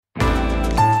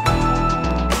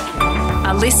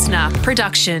listener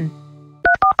production.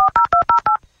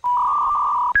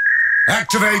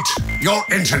 Activate your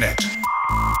internet,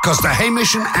 because the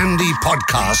Hamish and Andy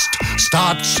podcast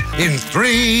starts in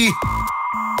 3,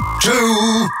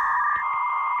 2...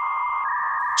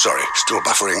 Sorry, still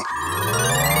buffering.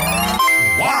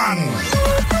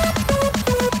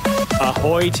 1.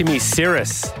 Ahoy to me,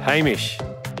 Cirrus. Hamish.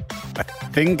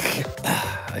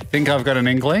 I think I've got an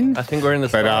inkling. I think we're in the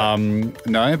start.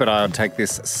 No, but I'll take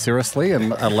this seriously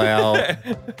and allow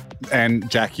and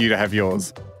Jack, you to have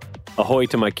yours. Ahoy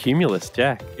to my cumulus,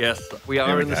 Jack. Yes, we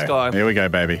are in the sky. Here we go,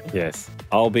 baby. Yes.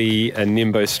 I'll be a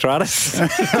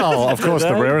Nimbostratus. Oh, of course,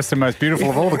 the rarest and most beautiful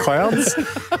of all the clouds.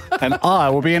 And I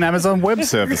will be in Amazon Web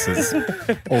Services,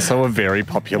 also a very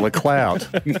popular cloud.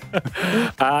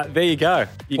 There you go.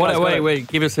 Wait.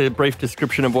 Give us a brief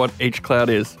description of what each cloud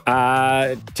is.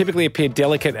 Typically appear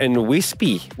delicate and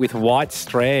wispy with white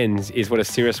strands is what a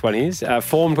cirrus one is.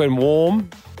 Formed when warm,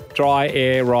 dry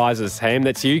air rises, Ham.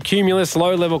 That's you. Cumulus,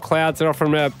 low-level clouds are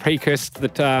often a precursor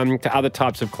to other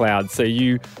types of clouds. So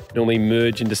you normally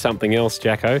merge into something else,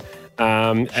 Jacko.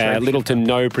 Little to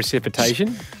no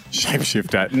precipitation.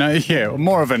 Shapeshifter. No, yeah,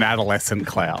 more of an adolescent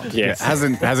cloud. Yes.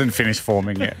 Yeah, hasn't finished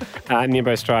forming yet.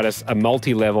 Nimbostratus, a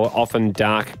multi-level, often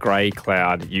dark grey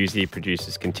cloud, usually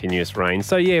produces continuous rain.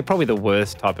 So, yeah, probably the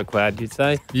worst type of cloud, you'd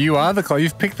say. You are the cloud.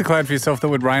 You've picked the cloud for yourself that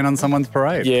would rain on someone's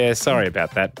parade. Yeah, sorry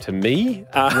about that to me.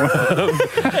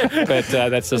 But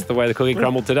that's just the way the cookie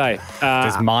crumbled today.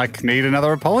 Does Mike need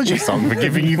another apology song for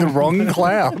giving you the wrong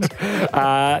cloud?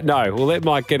 No, we'll let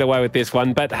Mike get away with this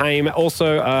one. But, Haim,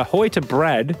 also ahoy to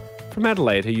Brad from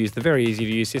Adelaide, who used the very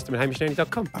easy-to-use system at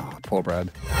hamishandy.com. Oh, poor Brad.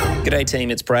 G'day,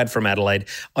 team. It's Brad from Adelaide.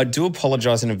 I do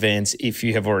apologise in advance if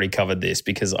you have already covered this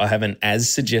because I haven't, as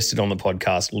suggested on the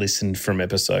podcast, listened from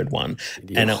episode 1.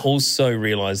 Yeah. And I also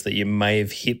realised that you may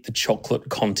have hit the chocolate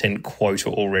content quota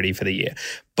already for the year.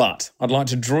 But I'd like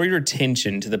to draw your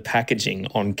attention to the packaging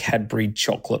on Cadbury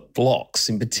chocolate blocks,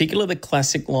 in particular the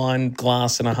classic line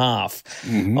glass and a half.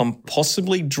 Mm-hmm. I'm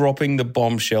possibly dropping the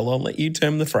bombshell, I'll let you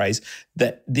term the phrase,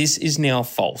 that this is now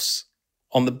false.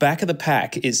 On the back of the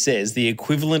pack, it says the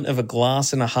equivalent of a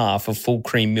glass and a half of full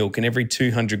cream milk in every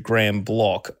 200-gram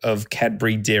block of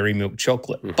Cadbury dairy milk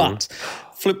chocolate. Mm-hmm. But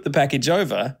flip the package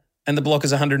over and the block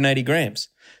is 180 grams.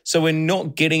 So we're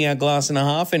not getting our glass and a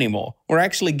half anymore. We're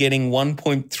actually getting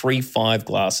 1.35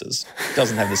 glasses.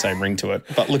 Doesn't have the same ring to it,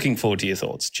 but looking forward to your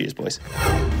thoughts. Cheers, boys.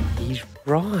 He's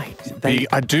right.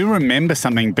 I do remember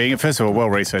something being, first of all,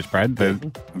 well-researched, Brad, the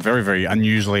very, very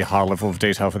unusually high level of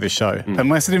detail for this show,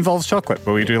 unless it involves chocolate,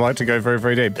 but we do like to go very,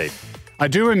 very deep. I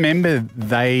do remember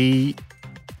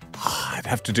I'd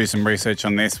have to do some research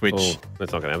on this, which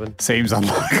that's not going to happen. Seems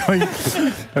unlikely.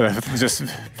 Just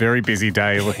very busy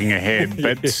day looking ahead.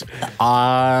 But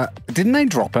didn't they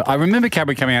drop it? I remember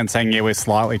Cadbury coming out and saying, yeah, we're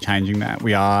slightly changing that.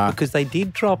 We are. Because they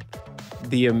did drop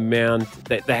the amount.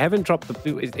 They haven't dropped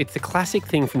it's the classic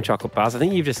thing from chocolate bars. I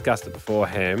think you've discussed it before,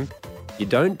 Ham. You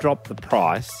don't drop the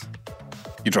price.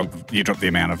 You drop the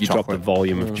amount of chocolate. You drop the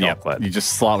volume of chocolate. Yep. You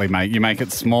just slightly make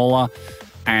it smaller.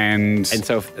 And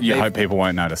so you hope people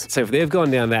won't notice. So if they've gone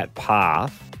down that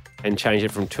path and changed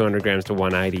it from 200 grams to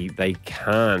 180, they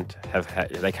can't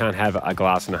have a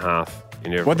glass and a half.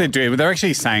 What they're doing, they're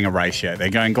actually saying a ratio.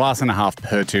 They're going glass and a half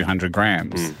per 200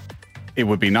 grams. It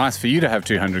would be nice for you to have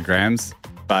 200 grams,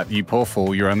 but you poor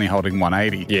fool, you're only holding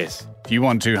 180. Yes. If you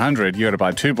want 200, you got to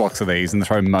buy 2 blocks of these and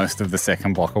throw most of the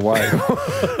second block away.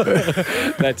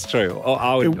 That's true.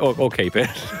 Or keep it.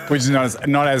 Which is not as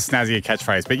snazzy a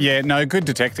catchphrase. But yeah, no, good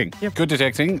detecting. Yep. Good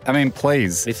detecting. I mean,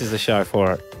 please. This is the show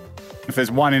for it. If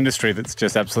there's one industry that's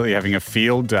just absolutely having a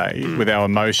field day with our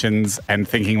emotions and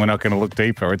thinking we're not going to look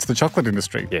deeper, it's the chocolate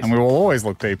industry. Yes. And we will always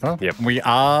look deeper. Yep. We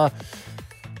are,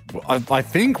 I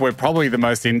think we're probably the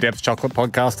most in-depth chocolate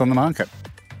podcast on the market.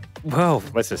 Well,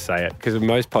 let's just say it, because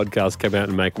most podcasts come out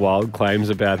and make wild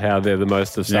claims about how they're the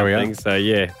most of something. So,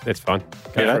 yeah, that's fun.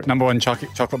 Number one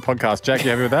chocolate podcast. Jack, you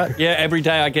happy with that? Yeah, every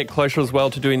day I get closer as well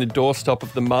to doing the doorstop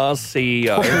of the Mars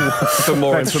CEO for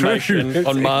more information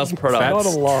on Mars products. That's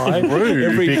not a lie.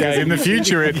 Rude, because in the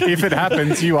future, if it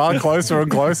happens, you are closer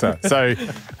and closer. So,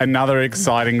 another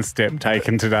exciting step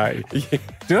taken today. Yeah.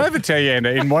 Did I ever tell you,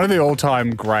 Andy, in one of the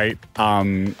all-time great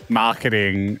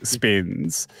marketing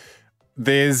spins,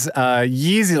 there's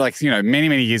years, many,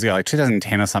 many years ago, like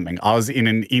 2010 or something, I was in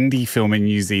an indie film in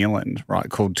New Zealand, right,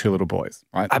 called Two Little Boys,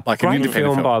 right? Like an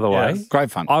independent film, by the way. Yeah,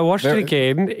 great fun. I watched it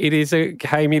again. It is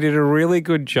Hammy did a really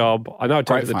good job. I know I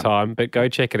told you at the time, but go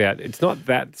check it out. It's not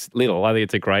that little. I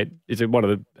think it's one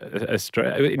of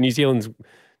the New Zealand's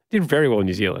Did very well in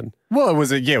New Zealand. Well, it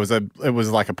was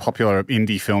like a popular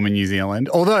indie film in New Zealand.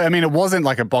 Although, I mean, it wasn't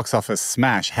like a box office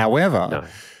smash. However,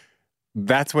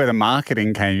 that's where the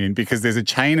marketing came in because there's a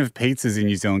chain of pizzas in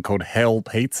New Zealand called Hell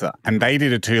Pizza, and they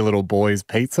did a Two Little Boys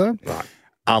pizza,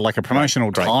 like a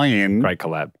promotional tie-in. Great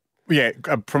collab. Yeah,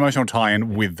 a promotional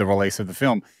tie-in with the release of the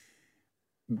film.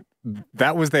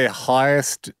 That was their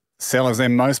highest sellers, their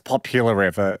most popular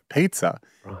ever pizza.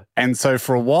 Right. And so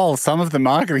for a while, some of the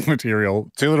marketing material,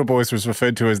 Two Little Boys was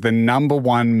referred to as the number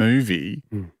one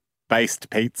movie-based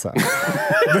pizza.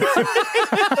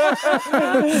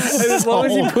 As long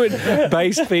as you put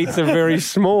based pizza very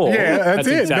small. Yeah, that's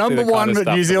it. Exactly Number one,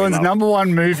 New Zealand's love. number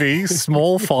one movie,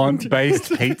 small font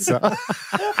based pizza.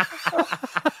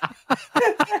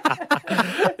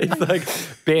 It's like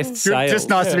best sales. Just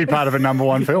nice to be part of a number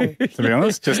one film, to be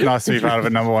honest. Just nice to be part of a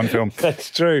number one film.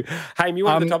 That's true. Hey, you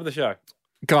want at the top of the show?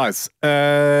 Guys,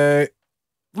 let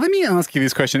me ask you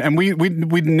this question. And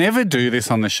we'd never do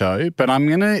this on the show, but I'm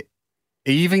going to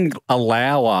even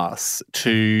allow us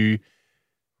to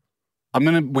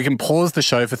we can pause the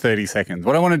show for 30 seconds.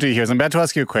 What I want to do here is I'm about to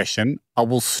ask you a question. I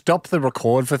will stop the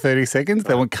record for 30 seconds.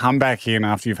 Then we'll come back in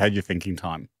after you've had your thinking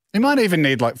time. You might even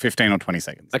need like 15 or 20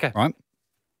 seconds. Okay. Right?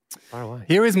 Far away.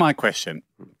 Here is my question.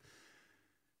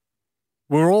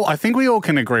 I think we all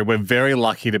can agree we're very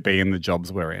lucky to be in the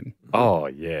jobs we're in. Oh,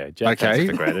 yeah. Jack takes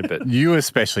it for granted, but You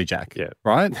especially, Jack. Yeah.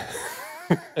 Right?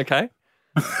 Okay.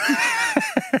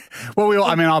 Well,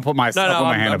 I'll put my hand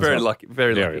I'm up. very as well. lucky.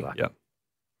 Very lucky. Yeah.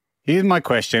 Here's my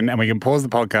question, and we can pause the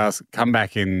podcast, come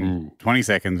back in 20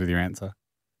 seconds with your answer.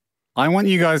 I want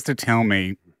you guys to tell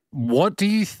me, what do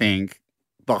you think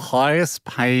the highest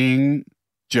paying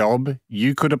job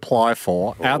you could apply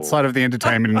for outside of the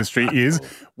entertainment industry is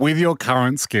with your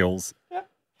current skills?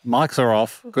 Mics are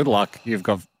off. Good luck. You've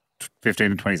got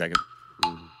 15 to 20 seconds.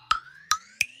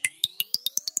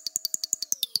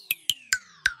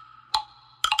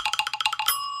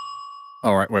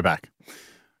 All right, we're back.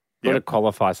 got to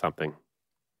qualify something.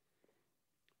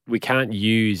 We can't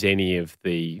use any of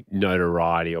the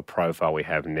notoriety or profile we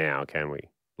have now, can we?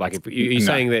 Like, if you're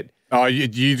saying that. Oh, you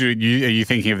do. Are you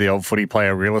thinking of the old footy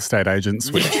player real estate agent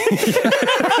switch?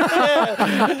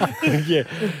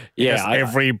 Yeah.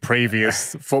 Every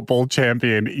previous football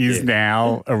champion is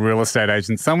now a real estate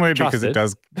agent somewhere because it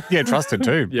does. Yeah, trusted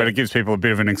too. But it gives people a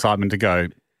bit of an excitement to go,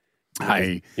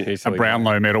 hey, a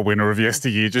Brownlow medal winner of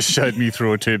yesteryear just showed me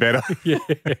through a two-better.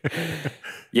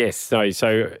 Yes. So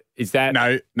is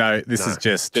that. No, this is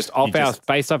just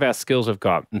based off our skills we've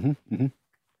got. Mm-hmm, mm-hmm.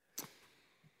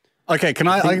 Okay,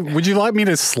 would you like me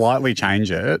to slightly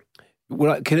change it?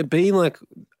 Can it be like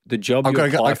the job you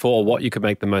apply for or what you could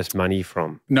make the most money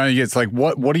from? No, it's like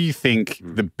what do you think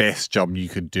the best job you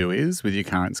could do is with your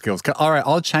current skills? All right,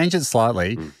 I'll change it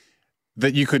slightly.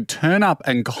 That you could turn up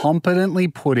and competently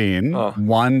put in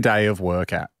 1 day of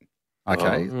work at.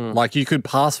 Okay? Like you could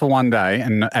pass for 1 day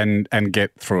and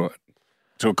get through it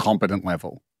to a competent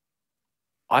level.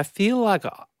 I feel like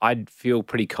I'd feel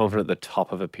pretty confident at the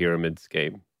top of a pyramid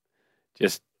scheme.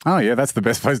 Oh, yeah, that's the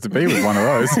best place to be with one of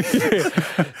those.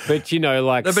 But,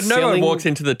 like but no one walks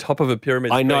into the top of a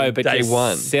pyramid I know, but day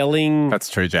one. Selling. That's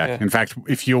true, Jack. Yeah. In fact,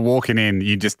 if you're walking in,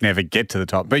 you just never get to the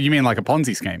top. But you mean like a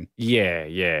Ponzi scheme?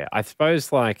 Yeah. I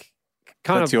suppose like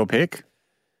That's your pick?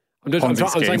 I'm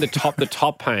saying the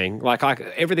top paying. Like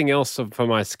everything else for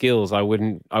my skills, I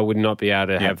would not be able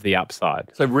to have the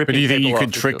upside. So ripping do you think you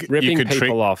could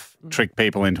trick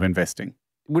people into investing?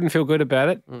 Wouldn't feel good about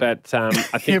it, but I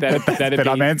think that'd be...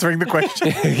 I'm answering the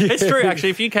question. It's true, actually.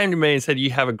 If you came to me and said you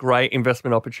have a great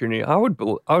investment opportunity, I would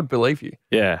believe you.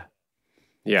 Yeah,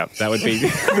 that would be...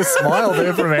 The smile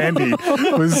there from Andy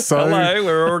was so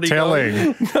we're already telling.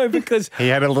 Going. No, because he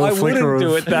had a little flicker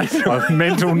of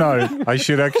mental note. I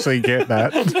should actually get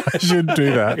that. I should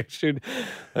do that.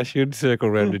 I should circle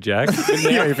around to Jack.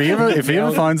 If he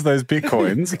ever finds those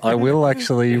Bitcoins, I will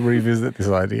actually revisit this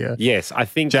idea. Yes, I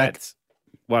think Jack, that's...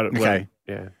 Okay.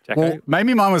 Yeah. Jacko? Well,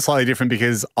 maybe mine was slightly different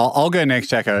because I'll go next,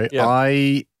 Jacko. Yep.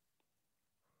 I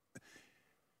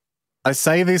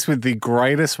say this with the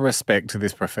greatest respect to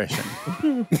this profession.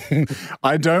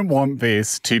 I don't want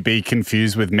this to be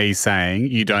confused with me saying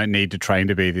you don't need to train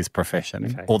to be this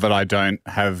profession or that I don't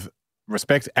have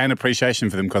respect and appreciation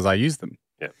for them because I use them.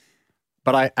 Yeah.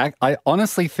 But I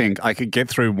honestly think I could get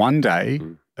through 1 day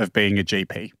of being a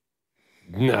GP.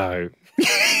 No. You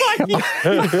can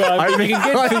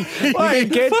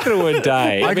get through a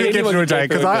day. I could get through a day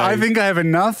because I think I have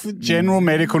enough general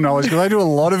medical knowledge because I do a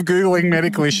lot of Googling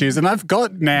medical issues and I've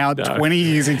got now 20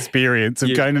 years experience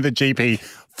of going to the GP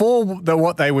for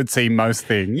what they would see most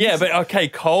things. Yeah, but okay,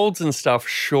 colds and stuff,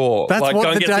 sure. That's like, what go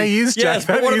and the get day is, Jack. Yes,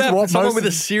 but That what is about what someone most- with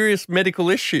a serious medical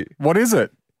issue? What is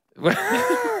it?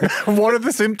 What are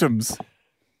the symptoms?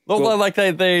 Well, like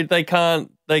they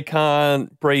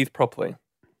can't breathe properly.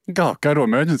 Go to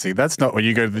emergency. That's not what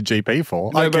you go to the GP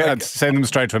for. I can't send them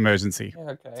straight to emergency.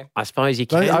 Okay. I suppose you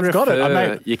can I've got it. I refer.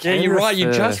 mean- You can Yeah, you're right. You're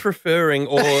refer. just referring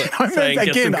or saying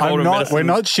get some colder medicine. we're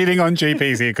not shitting on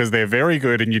GPs here because they're very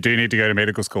good and you do need to go to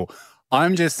medical school.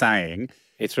 I'm just saying,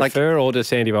 It's like- refer or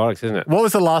just antibiotics, isn't it? what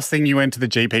was the last thing you went to the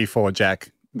GP for,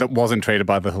 Jack, that wasn't treated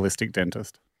by the holistic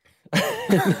dentist?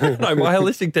 No, my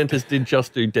holistic dentist did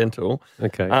just do dental.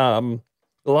 Okay.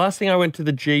 The last thing I went to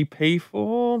the GP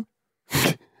for,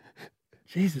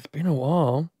 jeez, it's been a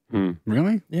while.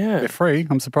 Really? Yeah. They're free.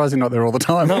 I'm surprised you're not there all the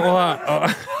time. Not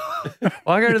why.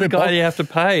 I go to the guy you have to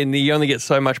pay, and you only get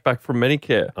so much back from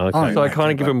Medicare. Okay. Oh, So I yeah,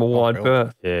 kind of give him a wide really.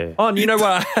 berth. Yeah. Oh, and you know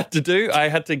what I had to do? I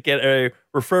had to get a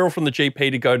referral from the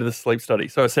GP to go to the sleep study.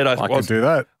 So I said I could do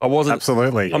that. I wasn't.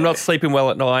 Absolutely. I'm not sleeping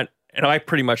well at night, and I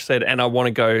pretty much said, and I want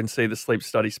to go and see the sleep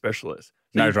study specialist.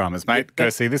 No dramas, mate. Go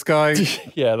see this guy.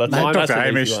 Yeah, that's, Mate, that's Dr. an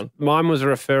Hamish. easy one. Mine was a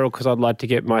referral because I'd like to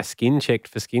get my skin checked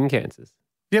for skin cancers.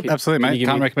 Yep, Can- absolutely, can you mate. give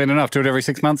Can't me- recommend enough. Do it every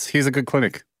 6 months. Here's a good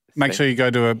clinic. Make sure you go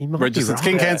to a He might be registered right.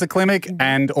 skin cancer clinic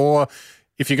or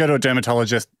if you go to a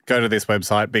dermatologist, go to this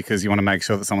website because you want to make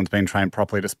sure that someone's been trained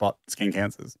properly to spot skin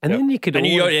cancers. And then you could And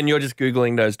always- you're just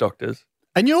Googling those doctors.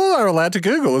 And you all are allowed to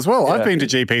Google as well. I've Yeah. been to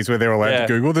GPs where they're allowed Yeah. to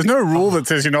Google. There's no rule that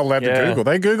says you're not allowed to Yeah. Google.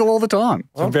 They Google all the time.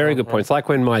 It's a very good point. It's like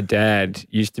when my dad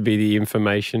used to be the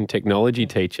information technology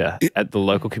teacher at the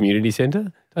local community centre.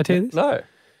 Did I tell you this? No.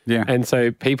 Yeah. And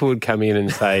so people would come in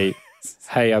and say,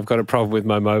 hey, I've got a problem with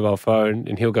my mobile phone.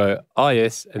 And he'll go, oh,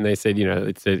 yes. And they said,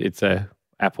 it's a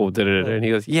Apple, da-da-da. And he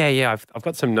goes, yeah, I've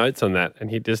got some notes on that. And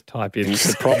he'd just type in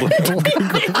the problem.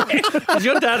 Because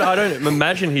your dad, I don't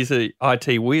imagine he's a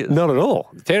IT whiz. Not at all.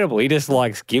 Terrible. He just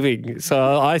likes giving.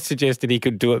 So I suggested he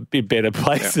could do it in better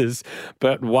places.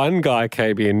 But one guy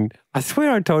came in. I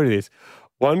swear I told you this.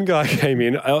 One guy came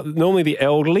in, normally the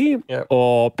elderly Yep.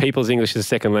 or people's English as a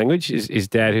second language, his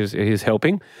dad who's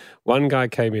helping. One guy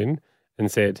came in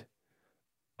and said,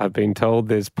 I've been told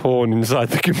there's porn inside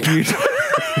the computer.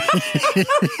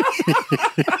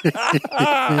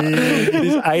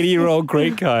 This 80-year-old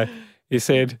Greek guy, he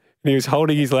said, and he was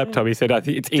holding his laptop. He said, I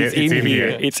think it's in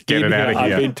here. It's Get in it here. out of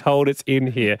I've here." been told it's in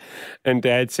here. And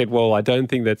Dad said, well, I don't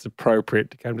think that's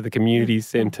appropriate to come to the community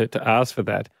centre to ask for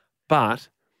that. But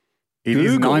It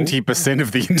is Google. 90%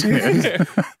 of the internet.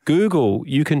 Google,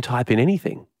 you can type in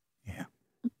anything. Yeah.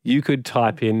 You could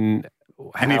type in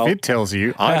And if how- it tells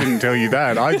you, I didn't tell you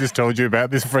that. I just told you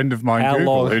about this friend of mine, How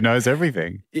Google, long- who knows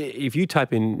everything. if you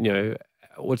type in,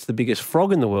 what's the biggest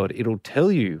frog in the world, it'll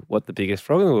tell you what the biggest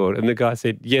frog in the world. And the guy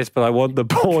said, yes, but I want the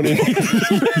porn in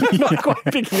it. Not quite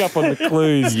picking up on the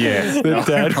clues. Yes. that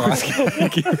Dad was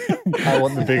I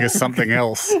want the biggest something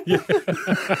else.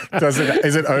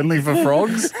 Is it only for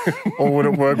frogs or would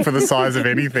it work for the size of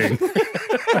anything?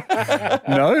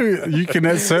 No, you can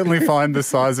certainly find the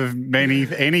size of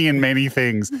any and many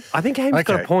things. I think Amy's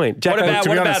got Okay. a point. Jack, What about to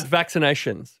be honest-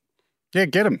 vaccinations? Yeah,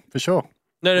 get them for sure.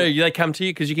 No, they come to you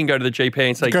because you can go to the GP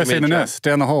and say, Go see the dementia. nurse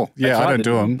down the hall. Yeah, That's I right, don't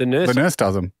do them. the nurse-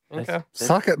 does them. Okay.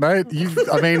 Suck it, mate.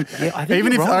 I mean, I think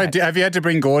even if you're right. have you had to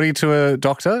bring Gordy to a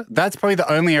doctor? That's probably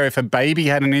the only area. If a baby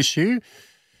had an issue,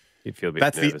 you'd feel a bit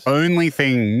that's nervous. the only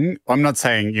thing. I'm not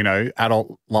saying,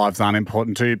 adult lives aren't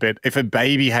important too, but if a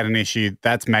baby had an issue,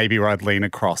 that's maybe where I'd lean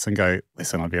across and go,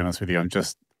 listen, I'll be honest with you,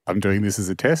 I'm doing this as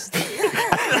a test.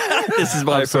 This is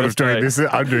my I'm sort of first doing day. this.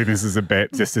 I'm doing this as a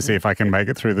bet just to see if I can make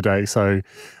it through the day. So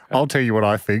I'll tell you what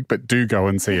I think, but do go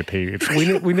and see a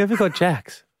pediatrician. We never got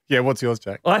Jack's. Yeah, what's yours,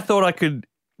 Jack? I thought I could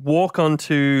walk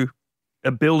onto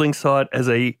a building site as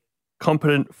a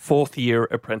competent fourth-year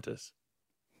apprentice.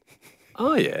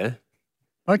 Oh, yeah.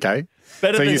 Okay.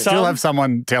 Better So than you still some. have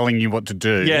someone telling you what to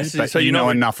do, Yes, but so you you're know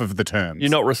not- enough of the terms. You're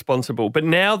not responsible. But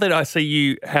now that I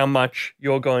see how much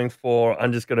you're going for,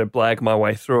 I'm just going to blag my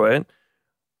way through it.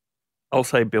 I'll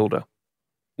say builder.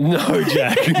 No,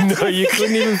 Jack. No, you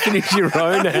couldn't even finish your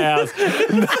own house.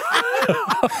 You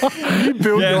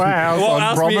build your house Well, on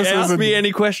ask promises. me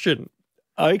any question.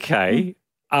 Okay.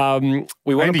 We want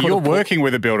Andy, to put you're a- working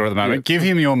with a builder at the moment. Give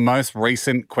him your most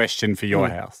recent question for your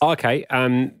house. Okay.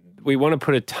 We want to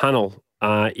put a tunnel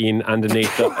in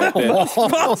underneath the.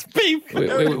 Must be. we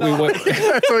want,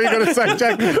 That's all you got to say,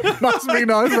 Jack. Must be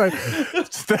nice, mate.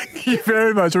 Thank you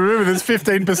very much. Remember, there's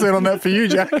 15% on that for you,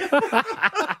 Jack. Okay,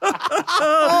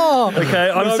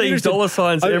 I'm I'm seeing interested. dollar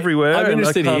signs everywhere. I'm and I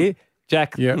interested can't- here.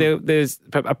 Jack, Yeah. there's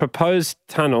a proposed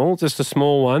tunnel, just a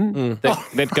small one,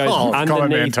 that goes Common man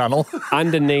underneath tunnel.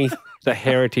 underneath the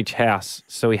heritage house.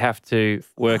 So we have to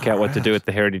work out what to do at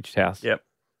the heritage house. Yep.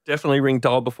 Definitely ring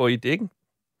dial before you dig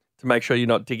to make sure you're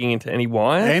not digging into any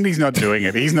wires. Andy's not doing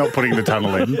it. He's not putting the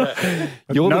tunnel in.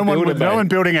 No one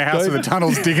building a house with a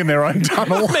tunnel's digging their own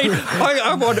tunnel. I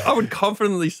mean, I would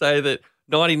confidently say that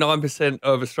 99%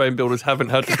 of Australian builders haven't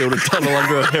had to build a tunnel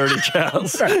under a heritage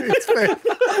house.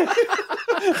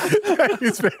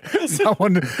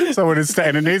 Someone is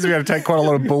saying it needs to be able to take quite a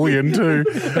lot of bullion too.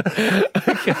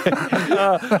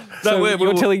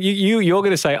 You're telling you're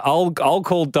going to say I'll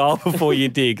call dial before you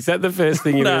dig. Is that the first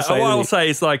thing you're going to say? What I'll say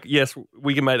is like, yes,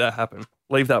 we can make that happen.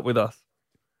 Leave that with us.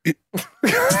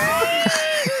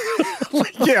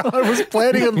 Yeah, I was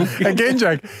planning on, again,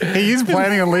 Jake, he is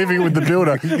planning on leaving it with the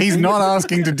builder. He's not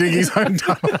asking to dig his own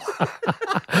tunnel.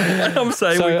 I'm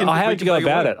saying how would you go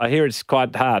about it? I hear it's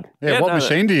quite hard. Yeah, what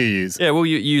machine do you use? Yeah, well,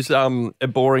 you use a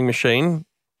boring machine.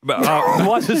 But,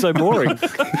 why is it so boring?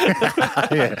 Sounds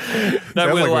like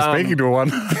we're speaking to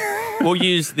one. We'll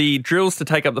use the drills to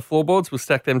take up the floorboards. We'll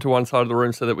stack them to one side of the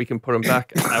room so that we can put them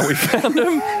back how we found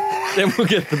them. Then we'll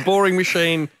get the boring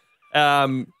machine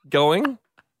going.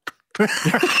 To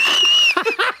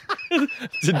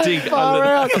dig under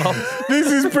the house. This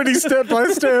is pretty step by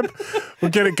step.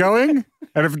 We'll get it going,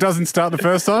 and if it doesn't start the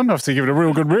first time, obviously give it a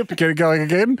real good rip, get it going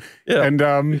again, and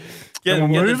we'll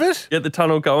move it. Get the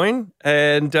tunnel going,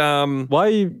 and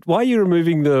why are you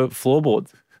removing the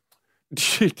floorboards?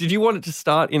 Did you want it to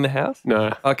start in the house?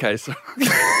 No. Okay, so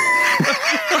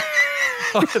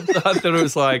I thought it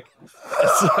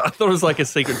was like a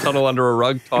secret tunnel under a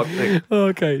rug type thing.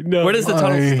 Okay, no. Where does the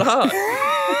tunnel start?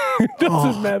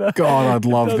 Doesn't matter. God, I'd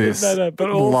love this. Matter, but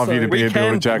I'd love you to be a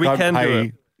builder, Jack. I'd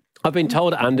pay. I've been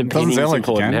told underpinning is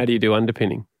important. How do you do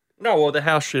underpinning? No, well, the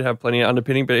house should have plenty of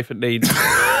underpinning, but if it needs...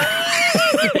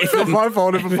 It's not my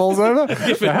fault if it falls over.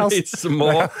 If it needs some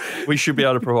more, we should be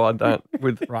able to provide that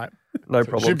with no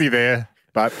problem. It should be there,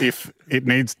 but if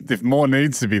more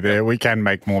needs to be there, we can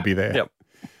make more be there. Yep.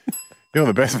 You're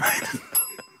the best, mate.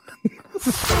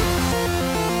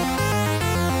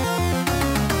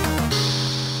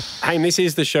 Hey, this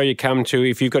is the show you come to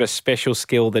if you've got a special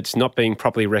skill that's not being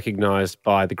properly recognised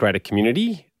by the greater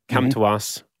community. Come to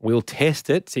us. We'll test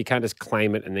it. So you can't just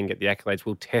claim it and then get the accolades.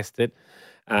 We'll test it.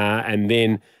 And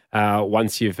then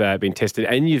once you've been tested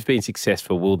and you've been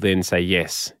successful, we'll then say,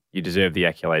 yes, you deserve the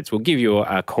accolades. We'll give you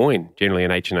a coin, generally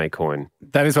an H&A coin.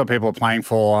 That is what people are playing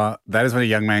for. That is what a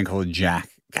young man called Jack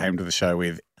came to the show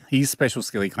with. His special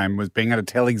skill he claimed was being able to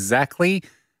tell exactly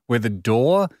where the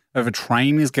door of a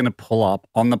train is going to pull up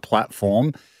on the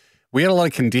platform. We had a lot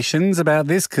of conditions about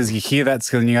this because you hear that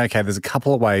skill and you go, okay, there's a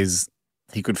couple of ways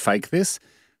he could fake this.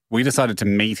 We decided to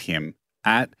meet him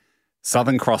at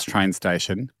Southern Cross train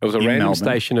station. It was a random Melbourne.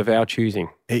 Station of our choosing.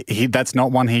 That's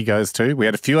not one he goes to. We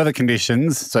had a few other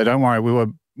conditions, so don't worry. We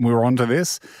were onto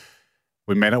this.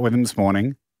 We met up with him this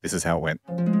morning. This is how it went.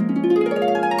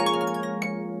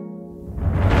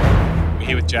 We're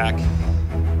here with Jack.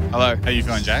 Hello. How are you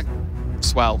feeling, Jack?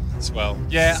 Swell.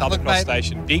 Yeah, Southern Cross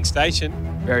Station, big station.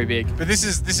 Very big. But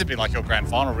this would be like your grand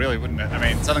final, really, wouldn't it? I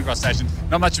mean, Southern Cross Station,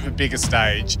 not much of a bigger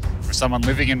stage for someone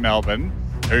living in Melbourne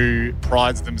who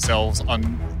prides themselves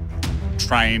on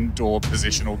train door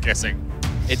positional guessing.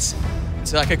 It's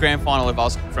like a grand final if I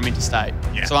was from interstate.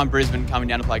 Yeah. So I'm Brisbane coming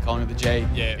down to play Collingwood with the G.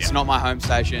 Yeah. It's not my home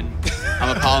station.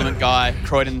 I'm a Parliament guy,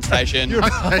 Croydon station.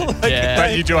 Yeah.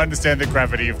 But you do understand the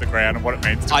gravity of the ground and what it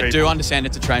means to I people. do understand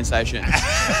it's a train station.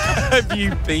 Have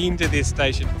you been to this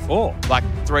station before? Like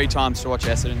 3 times to watch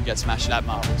Essendon get smashed at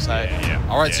Marvel. So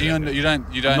All right, so you don't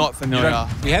I'm not familiar.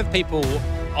 We have people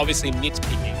obviously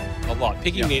nitpicking a lot,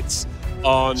 picking nits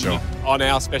on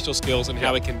our special skills and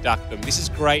how we conduct them. This is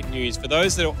great news for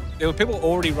those there were people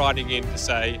already writing in to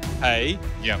say, hey,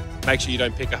 make sure you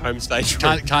don't pick a home station.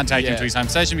 Can't take him to his home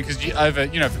station because for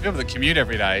people that commute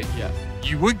every day,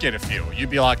 you would get a feel. You'd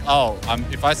be like,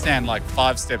 if I stand like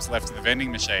 5 steps left of the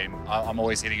vending machine, I'm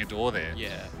always hitting a door there.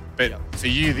 Yeah. But for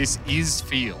you, this is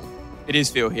feel. It is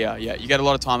feel here, yeah. You get a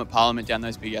lot of time at Parliament down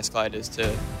those big escalators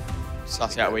to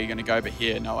suss out where you're going to go, but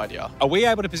here, no idea. Are we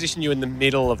able to position you in the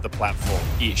middle of the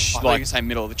platform-ish? I thought you were going to say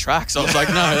middle of the track, so I was like,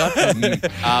 no.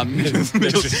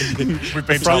 We've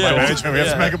been told by management we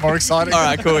have to make it more exciting. All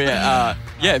right, cool,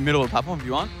 middle of the platform if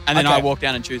you want. And then I walk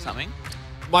down and choose something.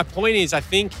 My point is, I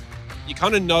think you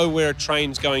kind of know where a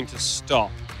train's going to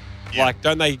stop. Yeah. Like,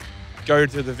 don't they go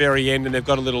to the very end and they've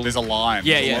got a little... There's a line.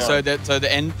 Yeah. So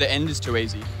the end is too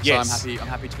easy. Yes. So I'm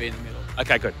happy to be in the middle.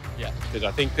 Okay, good. Yeah. Because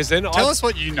I think... Tell us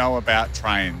what you know about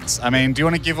trains. I mean, do you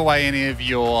want to give away any of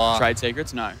your... Trade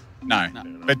secrets? No. No.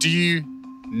 But do you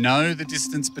know the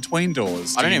distance between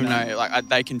doors? I don't Do you even know. Like,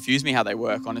 they confuse me how they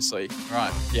work, honestly.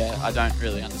 Right. Yeah, I don't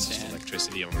really understand.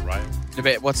 Electricity on the rail.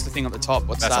 But what's the thing at the top?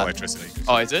 What's That's that? electricity.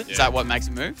 Oh, is it? Yeah. Is that what makes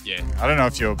it move? Yeah. I don't know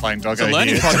if you were playing Doggo It's a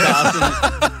learning here.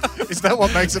 podcast. Is that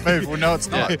what makes it move? Well, no, it's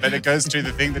not. Yeah. But it goes to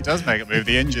the thing that does make it move,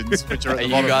 the engins, which are at Are the you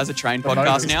bottom. guys a train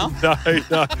podcast now?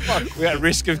 No. We're at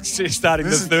risk of starting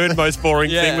the third most boring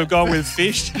Yeah. thing. We've gone with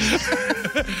fish.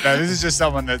 No, this is just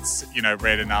someone that's,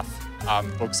 read enough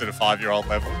books at a 5-year-old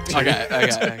level Okay.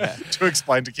 to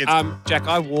explain to kids. Jack,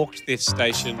 I walked this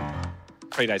station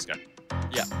 3 days ago.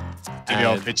 Yeah. Do the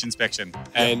old pitch inspection.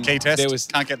 and Key test. there was-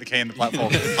 Can't get the key in the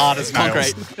platform. Hard as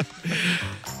nails. Concrete.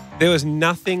 There was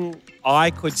nothing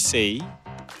I could see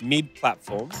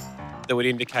mid-platform that would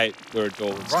indicate where a door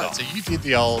would Right, stop. so you did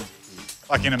the old,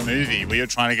 like in a movie where you're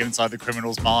trying to get inside the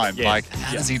criminal's mind. Yes. Like,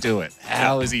 how does he do it?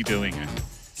 How is he doing it?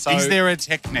 So- Is there a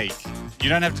technique? You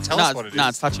don't have to tell us what it is. No,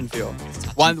 it's touch and feel.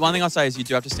 One thing I'll say is you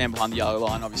do have to stand behind the yellow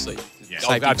line, obviously. Yeah.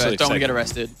 Safety first. absolutely, Don't want to get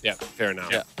safety. arrested. Yeah, fair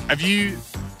enough. Yeah.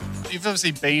 You've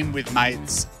obviously been with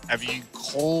mates. Have you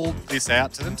called this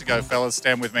out to them to go, fellas,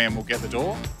 stand with me and we'll get the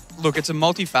door? Look, it's a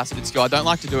multifaceted skill. I don't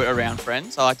like to do it around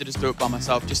friends. I like to just do it by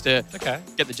myself just to Okay.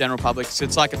 get the general public. So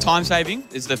it's like a time saving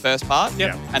is the first part.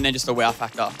 Yep. And then just a wow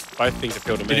factor. Both things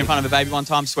appeal to Did it me. in front of a baby one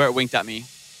time, swear it winked at me.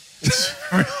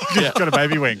 You've got a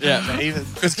baby wing. Yeah.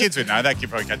 Because kids would know. That kid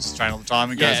probably catches the train all the time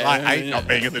and goes, Yeah, I hate yeah, not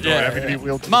being at the door and having to be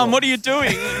wheeled to the Mum, door. what are you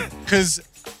doing? Because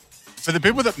for the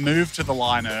people that move to the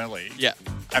line early, Yeah.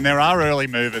 and there are early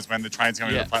movers when the train's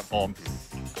coming to Yeah. the platform,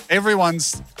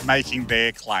 everyone's making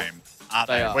their claim, aren't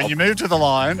They they? are. When you move to the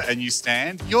line and you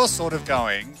stand, you're sort of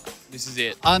going, This is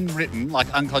it. unwritten, like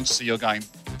unconsciously, you're going,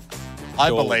 I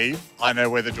Door. believe I know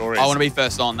where the door is. I want to be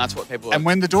first on. That's what people are. And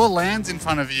when the door lands in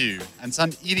front of you and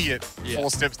some idiot Yeah. 4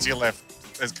 steps to your left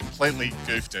has completely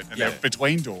goofed it and Yeah. they're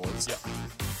between doors, Yeah.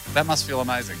 that must feel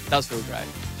amazing. It does feel great.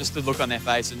 Just the look on their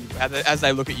face and as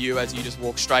they look at you as you just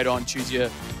walk straight on, get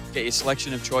your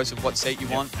selection of choice of what seat you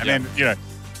want. And Yeah. then,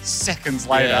 seconds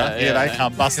later, Yeah, here yeah. they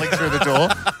come bustling through the door,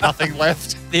 nothing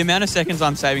left. The amount of seconds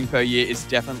I'm saving per year is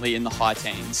definitely in the high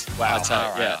teens. Wow. I'd say.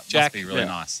 All right. Yeah. Must Jack, be really yeah.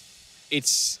 nice.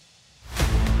 It's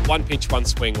one pitch, one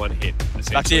swing, one hit. That's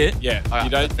essentially. it? Yeah. All right, You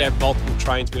don't have multiple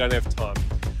trains. We don't have time.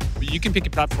 But you can pick a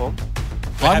platform.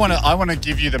 I want to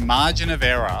give you the margin of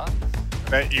error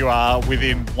that you are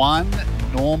within one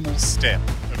normal step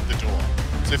of the door.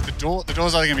 So if the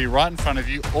door's either going to be right in front of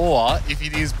you, or if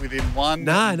it is within one.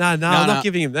 No. I'm no. not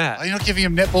giving him that. Oh, you're not giving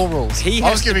him netball rules. He I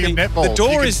has was to giving him be- netball. The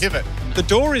door You can is pivot. The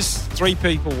door is 3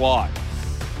 people wide.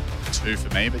 2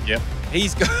 for me, but yep,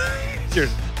 He's got. You're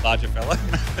a larger fella.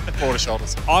 border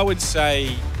shoulders. I would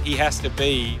say he has to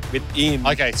be within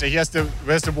Okay, so he has to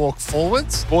walk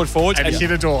forwards board forwards and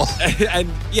hit a door. and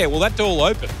yeah, well that door will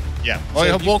open. Yeah, well, So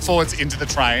he'll you- walk forwards into the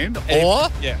train, And or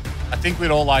yeah. I think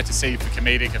we'd all like to see for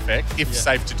comedic effect, if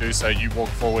safe to do so, you walk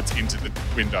forwards into the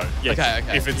window. Yes. Okay.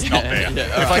 If it's Yeah, not there.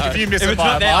 yeah, If you miss if it it's by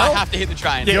not a there, mile, I have to hit the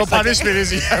train. your punishment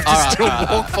is you have to All right, still all right.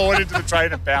 walk forward into the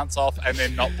train and bounce off and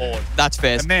then not board. That's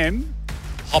fair. And then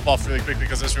hop off really quickly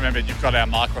because just remember, you've got our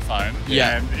microphone.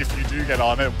 Yeah. And if you do get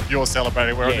on it, you're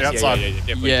celebrating. We're on the outside.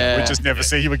 definitely. Yeah. We just never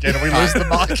see you again and we lose the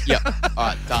mic. Yep. All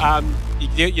right, done.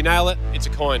 You nail it. It's a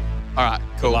coin. All right,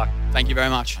 cool. luck. Thank you very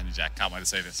much. Andy Jack, can't wait to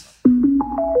see this.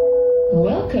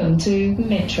 Welcome to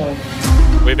Metro.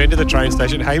 We've entered the train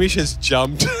station. Hamish has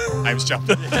jumped. Hamish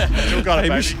jumped. Still got it,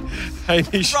 Hamish, baby.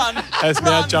 Hamish Run, has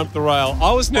now run. jumped the rail.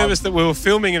 I was nervous that we were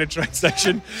filming in a train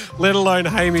station, let alone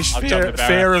Hamish I've jumped the barrier.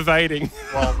 fair evading.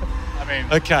 Well, I mean,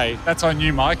 Okay. that's on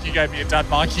you, Mike. You gave me a dud,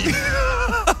 Mikey.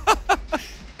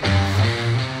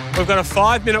 We've got a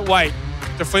 5-minute wait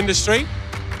to Flinders Street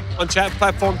on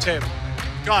platform 10.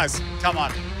 Guys, come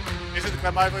on. Is it the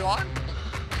Glen Waverley line?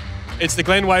 It's the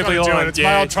Glen Waverley Gotta do line. it. It's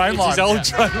my old train it's his line. old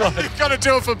train line. You've got to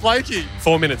do it for Blakey.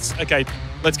 4 minutes. Okay,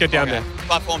 let's get down there.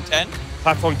 Platform 10.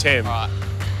 Platform 10. All right.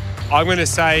 I'm going to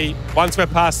say once we're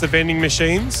past the vending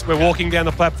machines, we're walking down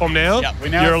the platform now. Yep. We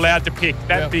now You're have- allowed to pick.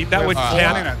 That would We're 4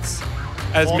 count minutes.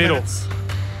 as 4 middle. minutes.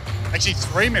 Actually,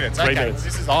 3 minutes. 3 Okay, minutes.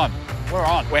 this is on. We're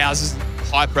on. Wow, this is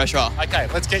high pressure. Okay,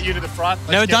 let's get you to the front.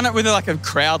 Never done it with like a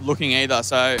crowd looking either,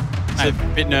 so it's a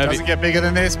bit nervy. Doesn't get bigger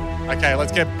than this. Okay,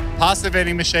 let's get past the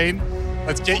vending machine.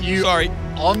 Let's get you Sorry.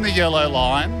 on the yellow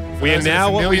line. For We are those that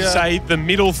now what we familiar, say the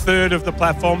middle third of the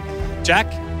platform. Jack,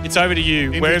 it's over to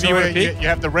you. in Wherever you want to between, pick. You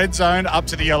have the red zone up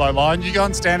to the yellow line. You go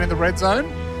and stand in the red zone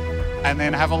and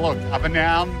then have a look. Up and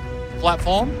down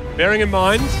platform. Bearing in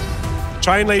mind, the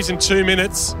train leaves in 2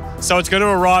 minutes, so it's going to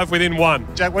arrive within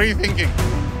 1. Jack, what are you thinking?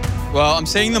 Well, I'm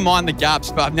seeing them mind the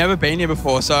gaps, but I've never been here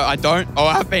before, so I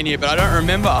have been here, but I don't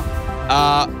remember.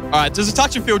 All right, there's a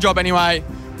touch and feel job anyway.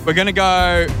 We're going to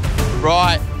go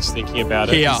right Just thinking about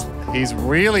it. here. He's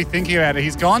really thinking about it.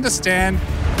 He's gone to stand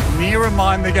near and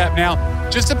mind the gap. Now,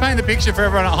 just to paint the picture for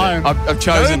everyone at home, I've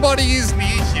chosen. nobody is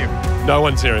near him. No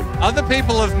one's hearing. Other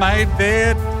people have made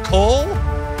their call.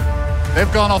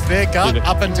 They've gone off their gut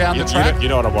up and down the track. You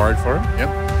know what I'm worried for him?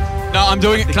 Yep. No, I'm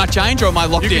doing it. Can I change or am I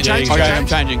locked You in? can change, Okay, you can I'm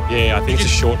changing. Yeah, I think it's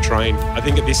a short train. I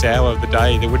think at this hour of the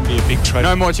day, there wouldn't be a big train.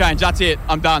 No more change. That's it.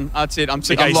 I'm done. That's it. I'm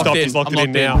sick. Okay, I'm locked stop. in. He's locked I'm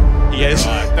it in locked now. Yes.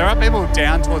 There are people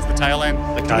down towards the tail end.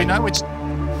 Do Okay. we know which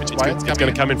way It's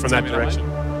going to come in from that It's coming direction.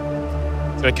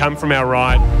 It's going to come from our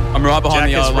right. I'm right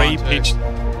behind Jack the has other line too.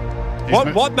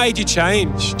 re-pitched. What made you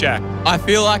change, Jack? I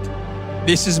feel like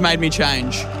this has made me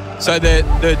change. So the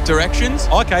directions.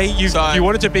 Okay, you So-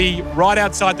 wanted to be right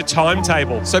outside the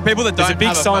timetable. So people that don't There's a big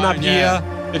have sign phone, up yeah.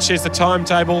 here that says the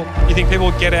timetable. You think people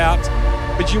would get out,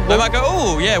 but you They might go,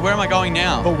 oh yeah, where am I going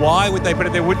now? But why would they put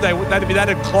it there?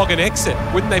 That'd clog an exit.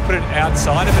 Wouldn't they put it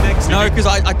outside of an exit? No, because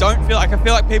I don't feel like I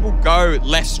feel like people go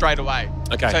left straight away.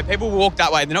 Okay. So people walk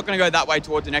that way. They're not going to go that way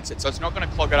towards an exit, so it's not going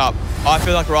to clog it up. I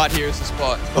feel like right here is the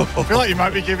spot. I feel like you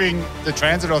might be giving the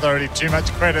Transit Authority too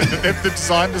much credit that they've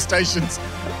designed the stations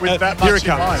with that much here it in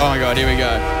comes. mind. Oh my god, here we go.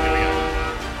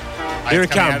 Here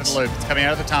It's it coming comes. out of the loop. It's coming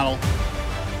out of the tunnel.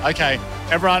 Okay,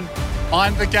 everyone,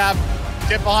 mind the gap.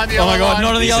 Get behind the Oh yellow my god, line.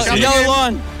 not on the It's yellow, coming yellow in.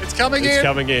 line. It's coming It's in.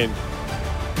 coming in.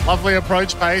 Lovely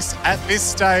approach pace at this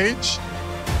stage.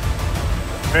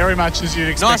 Very much as you'd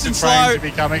expect Nice and a train slow. to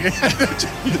be coming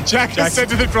in. Jack has said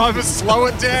to the driver, slow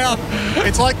it down.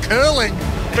 It's like curling,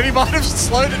 but he might have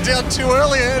slowed it down too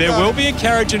early. There will be a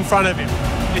carriage in front of him.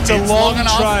 It's a long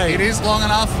enough. train. It is long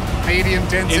enough. Medium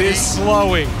density. It is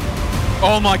slowing.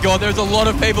 Oh my god, there's a lot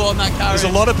of people on that carriage.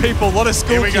 There's a lot of people, a lot of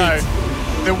school Here we kids. go.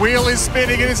 The wheel is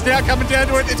spinning and it's now coming down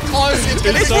to it. It's close. It's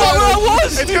going to be It's close. right where I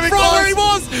was. It's going to be right where he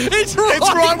close. was. It's right,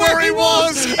 It's right where he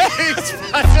was. He's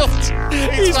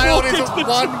failed. He's failed. walked He's into the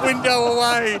one window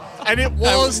away. And it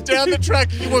was down the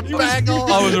track. You were bang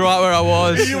on. I was right where I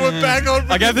was. You were bang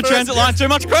on. I gave the transit line too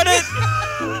much credit.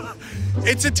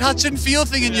 It's a touch and feel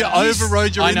thing and you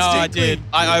overrode your I know, I instinct. did.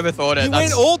 I overthought it. You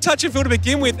went all touch and feel to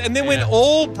begin with, and then went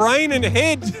all brain and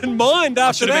head and mind I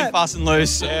after should have been that. fast and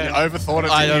loose. You overthought it,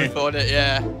 I didn't you? overthought it,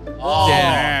 yeah. Oh, Yeah.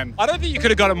 man. I don't think you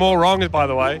could have got it more wrong, by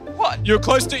the way. What? You were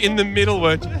close to in the middle,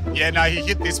 weren't you? Yeah, no, he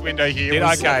hit this window here. Did-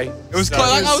 okay. It was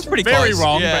close. I was pretty very close.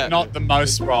 wrong, yeah. but not the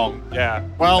most wrong. Yeah.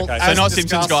 Well, Okay. as So not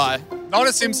Simpsons discussed- guy. Not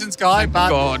a Simpsons guy, but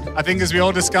God. I think as we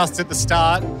all discussed at the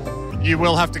start, you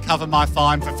will have to cover my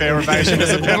fine for fair evasion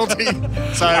as a penalty.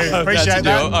 So appreciate That's a that.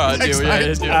 deal. All right, Thanks, deal. Yeah,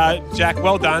 mate. yeah, deal. Jack,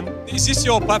 well done. Is this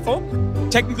your platform?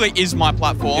 Technically is my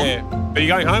platform. Yeah. Are you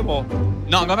going home or?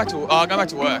 No, I'm going back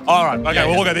to work. All right. Okay. Yeah,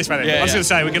 We'll yeah. all go this way then. Yeah, I was yeah. going to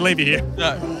say, we can leave you here.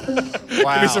 No.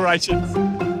 Wow. Commiserations.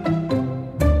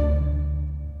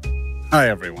 Hi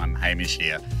everyone, Hamish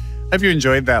here. Hope you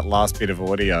enjoyed that last bit of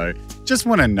audio. Just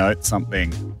want to note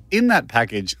something. In that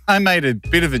package, I made a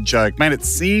bit of a joke, made it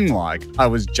seem like I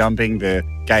was jumping the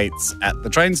gates at the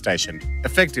train station,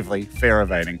 effectively fare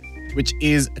evading, which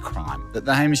is a crime that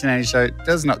the Hamish and Andy show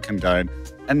does not condone,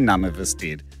 and none of us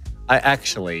did. I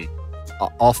actually,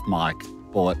 off mic,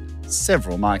 bought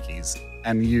several Mikeys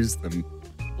and used them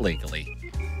legally.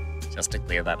 Just to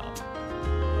clear that up.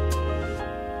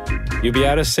 You'll be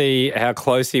able to see how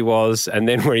close he was and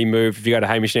then where he moved if you go to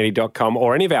hamishandy.com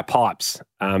or any of our pipes.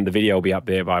 The video will be up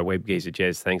there by Web Geezer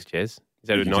Jez. Thanks, Jez. Is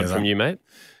that a nod from you, mate?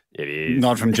 It is.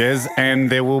 Nod from Jez. And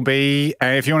there will be,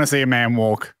 if you want to see a man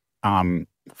walk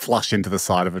flush into the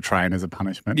side of a train as a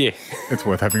punishment, Yeah. it's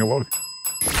worth having a look.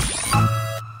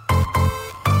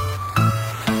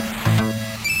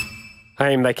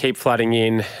 Haim, they keep flooding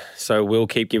in, so we'll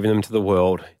keep giving them to the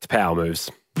world. It's power moves.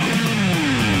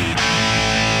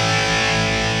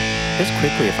 Just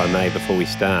quickly, if I may, before we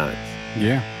start,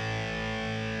 Yeah.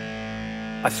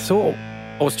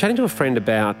 I was chatting to a friend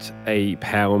about a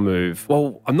power move.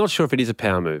 Well, I'm not sure if it is a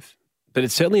power move, but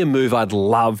it's certainly a move I'd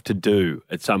love to do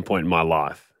at some point in my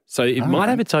life. So it might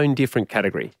have its own different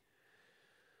category.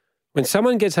 When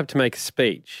someone gets up to make a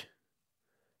speech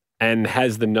and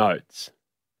has the notes,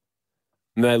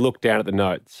 and they look down at the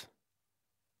notes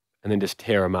and then just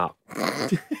tear them up.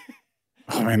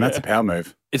 I mean, that's a power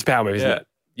move. It's a power move, isn't it?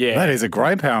 Yeah. That is a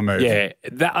great power move. Yeah,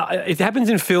 it happens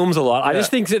in films a lot. I just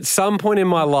think at some point in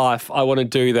my life, I want to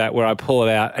do that where I pull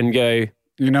it out and go,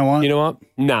 You know what? you know what?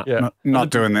 Nah, Not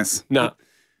doing this. nah.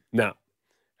 And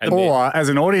then- Or as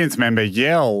an audience member,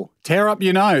 yell, tear up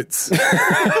your notes.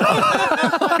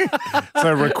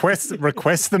 So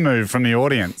request the move from the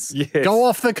audience. Yes. Go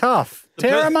off the cuff.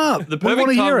 Tear them up. The We want perfect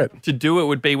to hear time it. to do it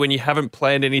would be when you haven't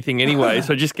planned anything anyway.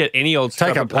 So just get any old Take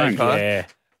scrap a of plank, paper yeah.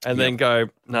 and then go,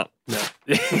 no.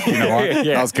 You know what?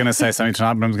 Yeah. I was going to say something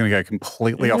tonight, but I'm going to go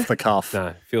completely off the cuff.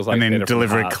 No, feels like and then better from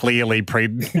deliver the a heart. clearly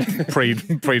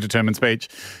predetermined speech.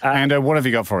 And what have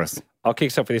you got for us? I'll kick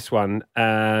us off with this one.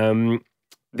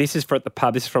 This is for at the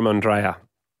pub. This is from Andrea.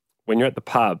 When you're at the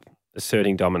pub,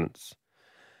 asserting dominance,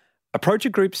 approach a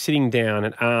group sitting down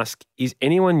and ask, is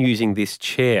anyone using this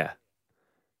chair?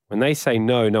 When they say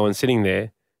no, no one's sitting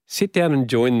there, sit down and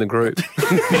join the group.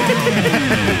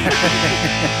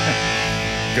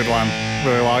 Good one.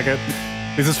 Really like it.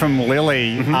 This is from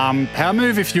Lily. Power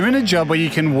move if you're in a job where you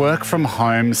can work from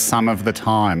home some of the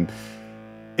time.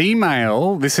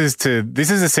 Email, this is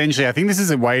essentially, I think this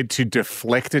is a way to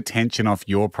deflect attention off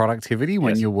your productivity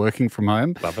when you're working from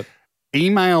home. Love it.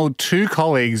 Email 2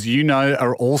 colleagues you know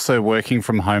are also working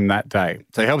from home that day.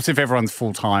 So it helps if everyone's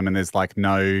full-time and there's like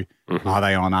no, are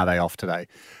they on, are they off today?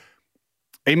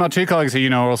 Email 2 colleagues who you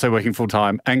know are also working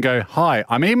full-time and go, hi,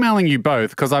 I'm emailing you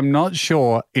both because I'm not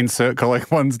sure, insert colleague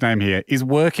 1's name here, is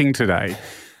working today.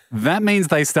 That means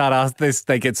they start asking this,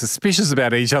 they get suspicious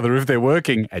about each other if they're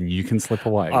working, and you can slip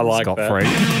away. I like scot-free.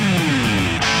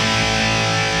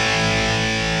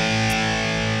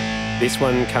 This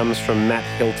one comes from Matt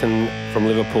Hilton from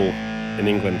Liverpool in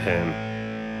England, Ham.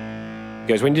 He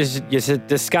goes, when you're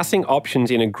discussing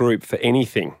options in a group for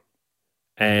anything,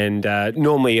 and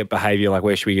normally a behaviour like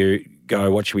where should we go,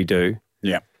 what should we do?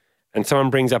 Yeah. And someone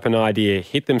brings up an idea,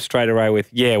 hit them straight away with,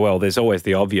 yeah, well, there's always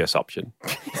the obvious option.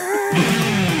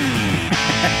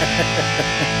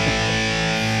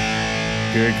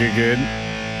 Good.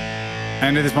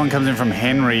 And this one comes in from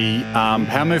Henry.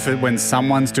 Power move for when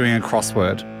someone's doing a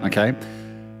crossword, okay?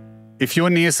 If you're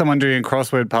near someone doing a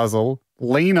crossword puzzle,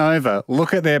 lean over,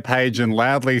 look at their page and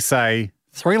loudly say,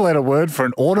 3-letter word for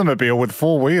an automobile with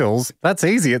 4 wheels. That's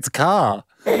easy, it's car.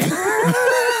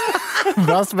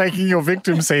 Thus making your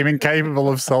victim seem incapable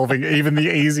of solving even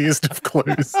the easiest of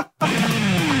clues.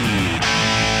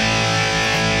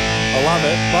 I love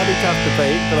it. Might be tough to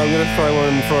beat, but I'm going to throw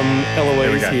one from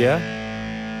Eloise here.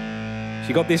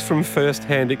 She got this from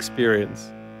first-hand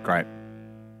experience. Great.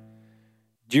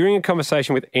 During a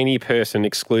conversation with any person,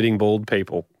 excluding bald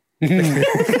people,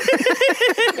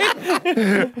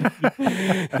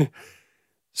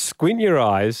 squint your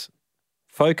eyes,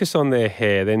 focus on their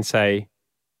hair, then say,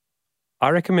 I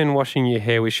recommend washing your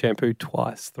hair with shampoo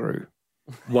twice through.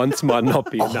 Once might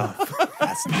not be enough.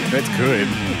 That's good.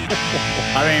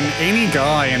 I mean, any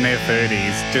guy in their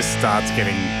 30s just starts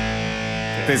getting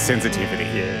there's sensitivity.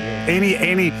 Yeah.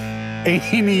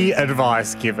 Any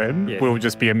advice given will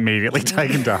just be immediately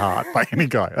taken to heart by any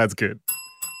guy. That's good.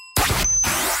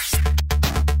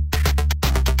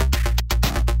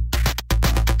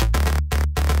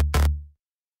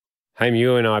 Haim,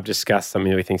 you and I have discussed something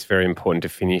that we think is very important to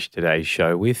finish today's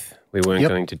show with. We weren't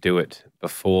going to do it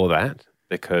before that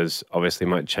because obviously it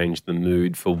might change the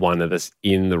mood for one of us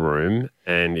in the room,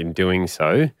 and in doing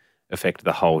so, affect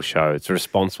the whole show. It's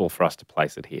responsible for us to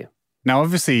place it here. Now,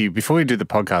 obviously, before we do the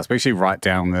podcast, we actually write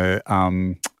down the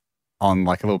on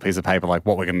like a little piece of paper, like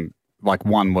what we're going to, like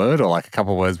one word or like a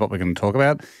couple of words, what we're going to talk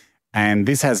about. And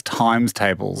this has times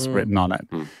tables written on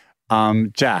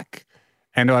it. Jack,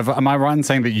 and am I right in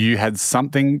saying that you had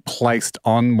something placed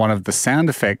on one of the sound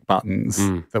effect buttons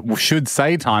that should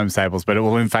say times tables, but it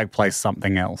will in fact place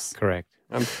something else? Correct.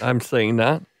 I'm seeing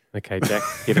that. Okay, Jack.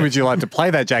 Would you like to play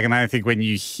that, Jack? And I think when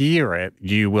you hear it,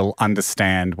 you will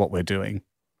understand what we're doing.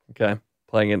 Okay,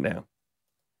 playing it now.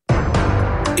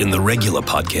 In the regular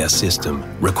podcast system,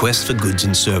 requests for goods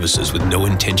and services with no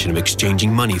intention of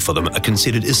exchanging money for them are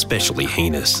considered especially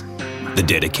heinous. The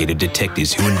dedicated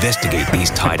detectives who investigate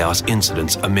these tight-ass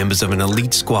incidents are members of an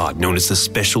elite squad known as the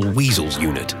Special Weasels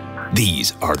Unit.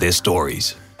 These are their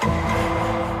stories.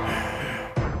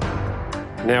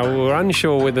 Now, we're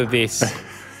unsure whether this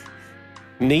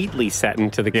neatly sat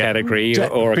into the category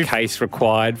Jack, or a case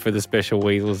required for the Special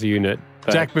Weasels Unit.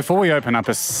 But Jack, before we open up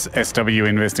a SW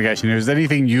investigation, is there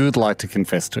anything you'd like to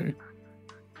confess to?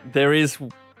 There is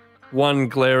one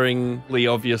glaringly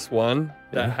obvious one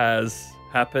that has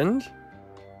happened.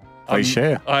 Please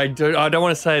share. I don't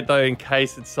want to say it though in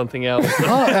case it's something else.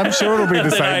 Oh, I'm sure it'll be the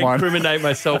Then same I one. incriminate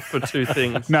myself for 2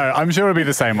 things. No, I'm sure it'll be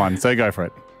the same one, so go for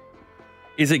it.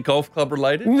 Is it golf club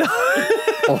related? No.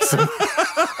 Awesome.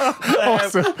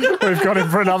 Awesome. We've got him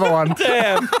for another one.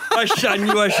 Damn. I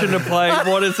knew I shouldn't have played.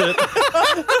 What is it?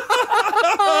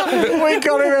 We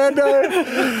got him,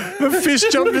 Ando. The fish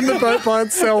jumped in the boat by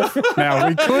itself. Now,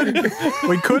 we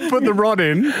could put the rod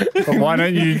in, but why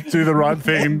don't you do the right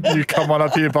thing and you come on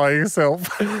up here by yourself?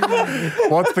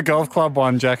 What's the golf club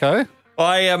one, Jacko?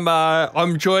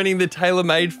 I'm joining the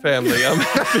TaylorMade family.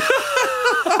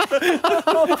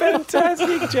 Oh,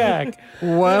 fantastic, Jack.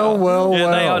 Well.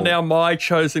 They are now my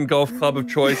chosen golf club of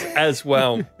choice as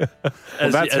well.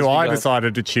 That's who I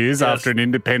decided to choose after an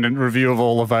independent review of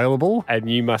all available. And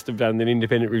you must have done an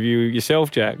independent review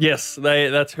yourself, Jack. Yes,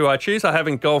 that's who I choose. I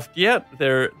haven't golfed yet.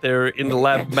 They're in the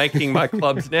lab making my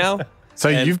clubs now. So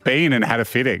you've been and had a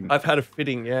fitting. I've had a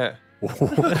fitting, yeah.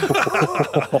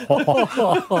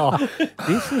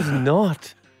 This is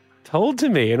not told to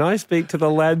me, and I speak to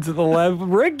the lads at the lab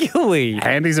regularly.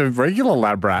 Andy's a regular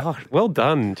lab rat. Oh, well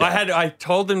done, Jack. I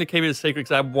told them to keep it a secret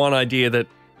because I had one idea that,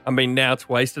 now it's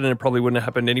wasted and it probably wouldn't have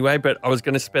happened anyway, but I was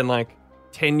going to spend like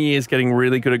 10 years getting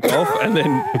really good at golf and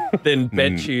then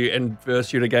bet you and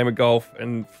verse you at a game of golf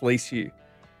and fleece you.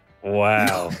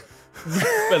 Wow.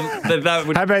 But that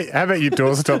would... How about you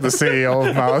doorstop the CEO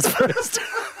of Mars First?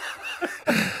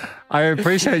 I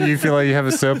appreciate you feel like you have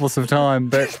a surplus of time,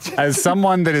 but as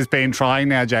someone that has been trying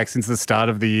now, Jack, since the start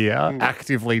of the year,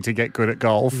 actively to get good at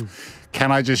golf,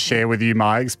 can I just share with you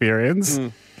my experience?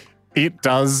 It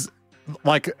does,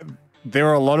 there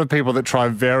are a lot of people that try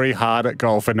very hard at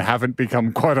golf and haven't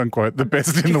become, quote unquote, the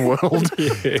best in the world.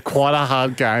 It's quite a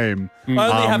hard game.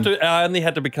 I only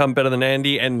had to become better than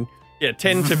Andy, and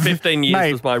 10 to 15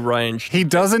 years was my range. He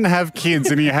doesn't have kids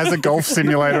and he has a golf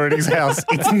simulator at his house.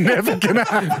 It's never going to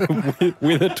happen.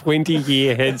 With a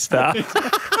 20-year head start.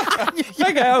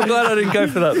 Okay, I'm glad I didn't go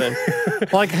for that then.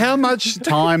 How much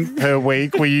time per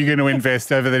week were you going to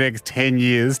invest over the next 10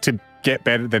 years to get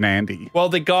better than Andy?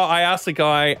 Well, I asked the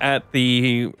guy at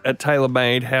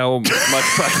TaylorMade how much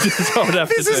practice I would have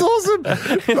to do. This is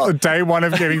awesome. Day one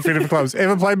of getting fit for clubs.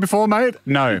 Ever played before, mate?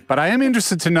 No. But I am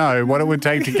interested to know what it would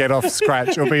take to get off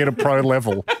scratch or be at a pro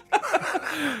level.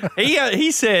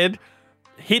 He said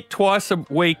hit twice a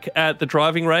week at the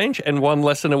driving range and one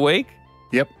lesson a week.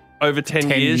 Yep. Over 10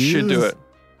 years should do it.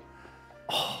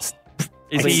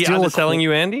 Is he underselling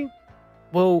you, Andy?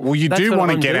 Well, you do want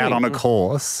to get out on a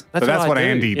course. That's what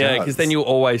Andy does. Yeah, because then you'll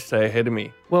always stay ahead of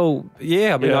me. Well,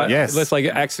 yeah. Let's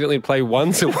accidentally play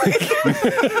once a week.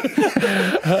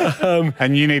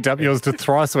 And you need to up yours to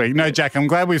thrice a week. No, Jack, I'm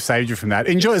glad we've saved you from that.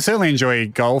 Certainly enjoy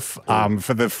golf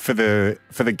for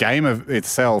the game of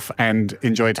itself, and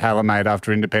enjoy TaylorMade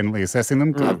after independently assessing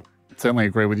them. I certainly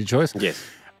agree with your choice. Yes.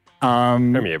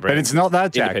 But it's not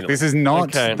that, Jack. This is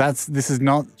not. Okay. This is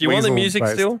not. Do you want the music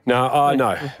based. still? No.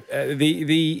 No.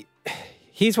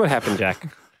 Here's what happened,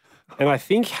 Jack. And I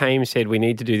think Haim said we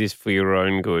need to do this for your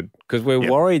own good because we're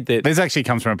worried that this actually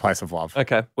comes from a place of love.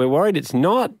 Okay. We're worried it's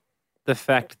not the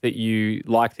fact that you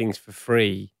like things for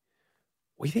free.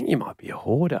 We think you might be a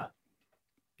hoarder.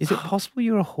 Is it possible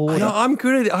you're a hoarder? No, I'm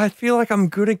good at it. I feel like I'm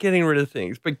good at getting rid of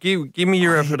things, but give me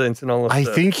your evidence and I'll I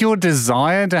think your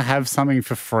desire to have something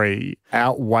for free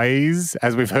outweighs,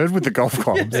 as we've heard with the golf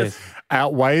clubs,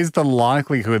 outweighs the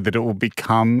likelihood that it will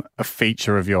become a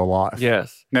feature of your life.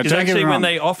 Yes. Now, Because actually, when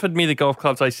they offered me the golf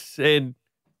clubs, I said,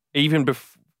 even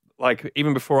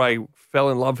before I fell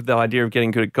in love with the idea of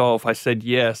getting good at golf, I said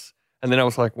yes. And then I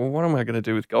was like, well, what am I going to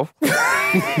do with golf clubs?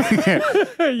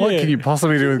 What can you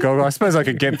possibly do with golf? I suppose I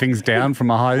could get things down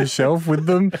from a higher shelf with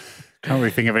them. Can't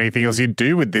really think of anything else you'd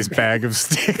do with this bag of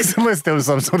sticks unless there was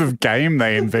some sort of game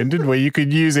they invented where you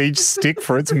could use each stick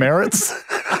for its merits.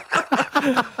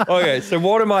 Okay, so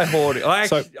what am I hoarding? I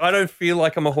don't feel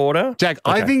like I'm a hoarder. Jack,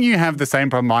 I think you have the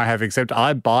same problem I have, except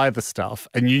I buy the stuff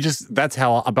and that's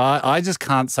how I buy. I just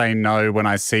can't say no when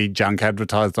I see junk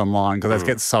advertised online because I just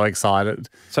get so excited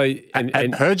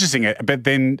at purchasing it. But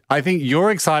then I think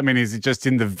your excitement is just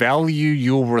in the value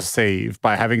you'll receive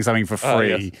by having something for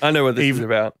free. Oh, yes. I know what this is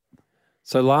about.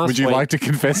 So would you like to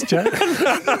confess, Jack?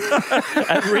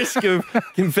 At risk of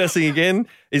confessing again,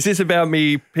 is this about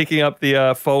me picking up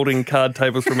the folding card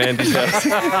tables from Andy's house?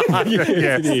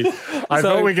 Yes. I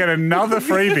thought we'd get another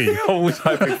freebie. Always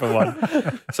hoping for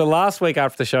one. So last week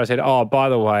after the show, I said, oh, by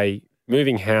the way,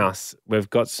 moving house, we've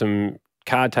got some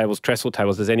card tables, trestle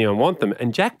tables. Does anyone want them?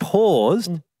 And Jack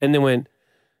paused and then went,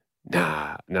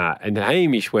 nah. And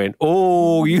Hamish went,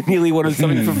 oh, you nearly wanted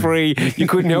something for free. You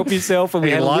couldn't help yourself. And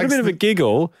we had a little bit of a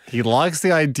giggle. He likes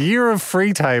the idea of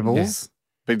free tables,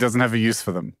 but he doesn't have a use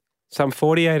for them. Some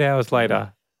 48 hours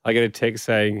later, I get a text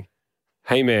saying,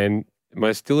 hey, man, am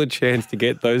I still a chance to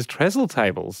get those trestle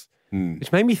tables?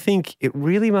 Which made me think it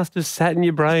really must have sat in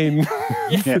your brain.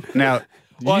 Now,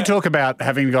 you talk about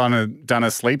having done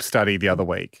a sleep study the other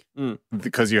week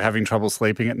because you're having trouble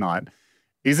sleeping at night.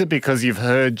 Is it because you've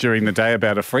heard during the day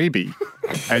about a freebie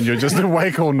and you're just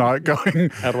awake all night going,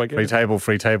 how do I get free table,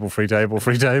 free table, free table,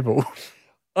 free table?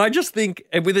 I just think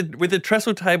with a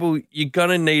trestle table, you're going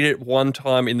to need it one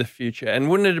time in the future. And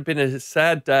wouldn't it have been a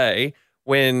sad day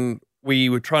when we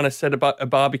were trying to set a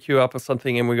barbecue up or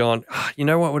something, and we're going, you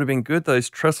know what would have been good? Those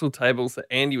trestle tables that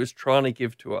Andy was trying to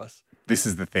give to us. This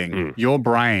is the thing. Your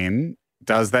brain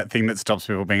does that thing that stops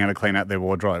people being able to clean out their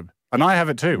wardrobe. And I have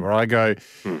it too, where I go,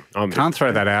 can't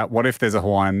throw that out. What if there's a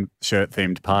Hawaiian shirt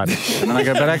themed party? And then I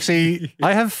go, but actually,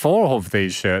 I have 4 of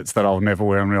these shirts that I'll never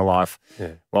wear in real life.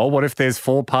 Yeah. Well, what if there's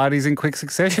 4 parties in quick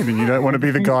succession and you don't want to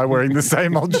be the guy wearing the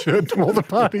same old shirt to all the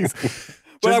parties?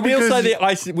 But I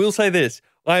will say this.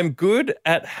 I'm good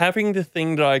at having the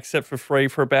thing that I accept for free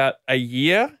for about a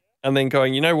year and then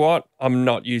going, you know what? I'm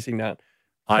not using that.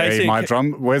 My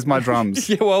drum. Where's my drums?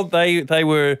 Yeah, well,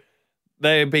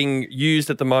 they're being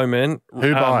used at the moment.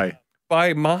 Who by?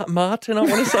 By Martin, I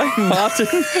want to say. Martin.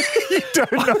 You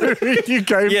don't know who you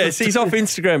gave. Yes, he's off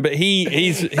Instagram, but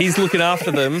he's looking after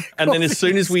them. And then as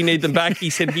soon as we need them back, he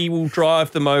said he will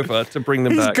drive them over to bring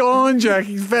them back. He's gone, Jack.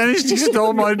 He's vanished. He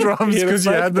stole my drums because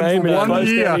you had them for 1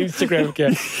 year. Instagram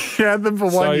account. You had them for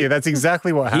 1 year. That's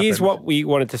exactly what happened. Here's what we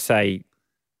wanted to say.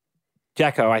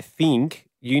 Jacko, I think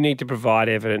you need to provide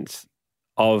evidence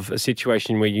of a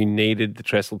situation where you needed the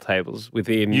trestle tables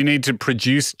within... You need to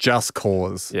produce just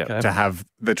cause to have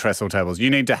the trestle tables. You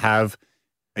need to have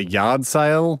a yard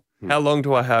sale. How long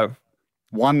do I have?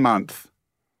 1 month.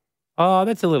 Oh,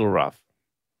 that's a little rough.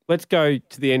 Let's go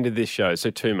to the end of this show.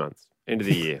 So 2 months, end of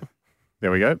the year.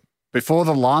 There we go. Before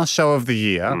the last show of the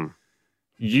year,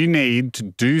 you need to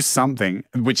do something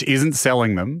which isn't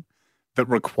selling them that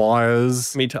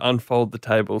requires... me to unfold the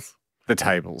tables. The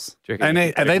tables. And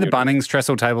are they the Bunnings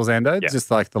trestle tables, Ando? Yeah.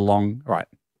 Just like the long, right.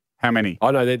 How many? Oh,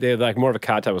 no, they're like more of a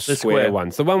card table, square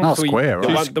ones. The one square,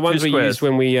 right. The ones we used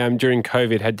when we, during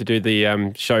COVID, had to do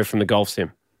the show from the golf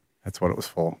sim. That's what it was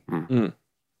for.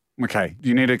 Okay.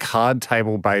 You need a card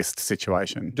table-based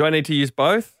situation. Do I need to use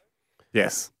both?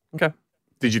 Yes. Okay.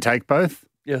 Did you take both?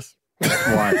 Yes.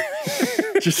 Why?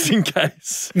 Just in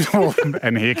case.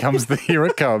 And here it comes.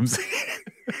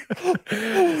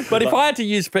 But if I had to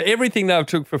use for everything that I've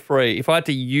took for free, if I had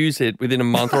to use it within a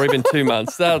month or even 2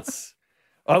 months,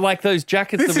 I like those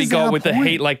jackets that we got with the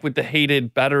heat, like with the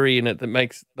heated battery in it that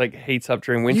makes heats up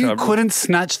during winter. You couldn't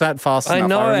snatch that fast enough. I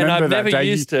know, and I've never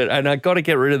used it, and I got to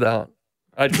get rid of that.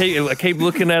 I keep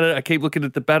looking at it. I keep looking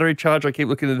at the battery charger. I keep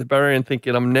looking at the battery and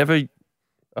thinking, I'm never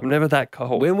that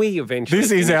cold. When we eventually...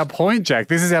 This is our point, Jack.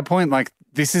 This is our point. Like,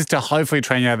 this is to hopefully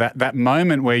train you that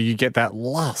moment where you get that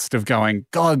lust of going,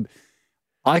 God,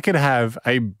 I could have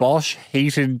a Bosch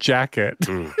heated jacket,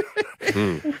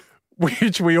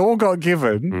 which we all got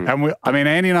given. And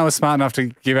Andy and I were smart enough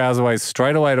to give ours away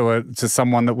straight away to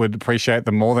someone that would appreciate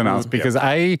them more than us because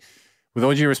A, with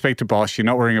all due respect to Bosch, you're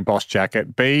not wearing a Bosch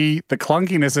jacket. B, the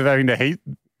clunkiness of having to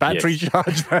battery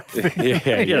charge that thing.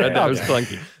 That was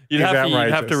clunky. You'd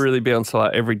have to really be on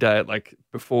site every day at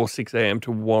before 6 a.m.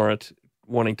 to warrant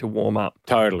wanting to warm up.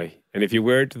 Totally. And if you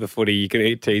wear it to the footy, you can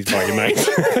get teased by your mates.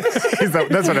 That's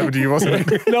what happened to you,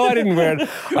 wasn't it? No, I didn't wear it.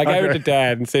 I gave it to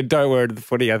Dad and said, don't wear it to the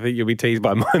footy. I think you'll be teased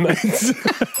by my mates.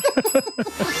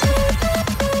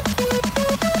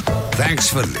 Thanks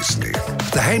for listening.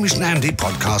 The Hamish and Andy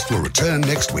podcast will return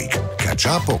next week. Catch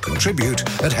up or contribute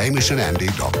at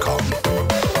hamishandandy.com.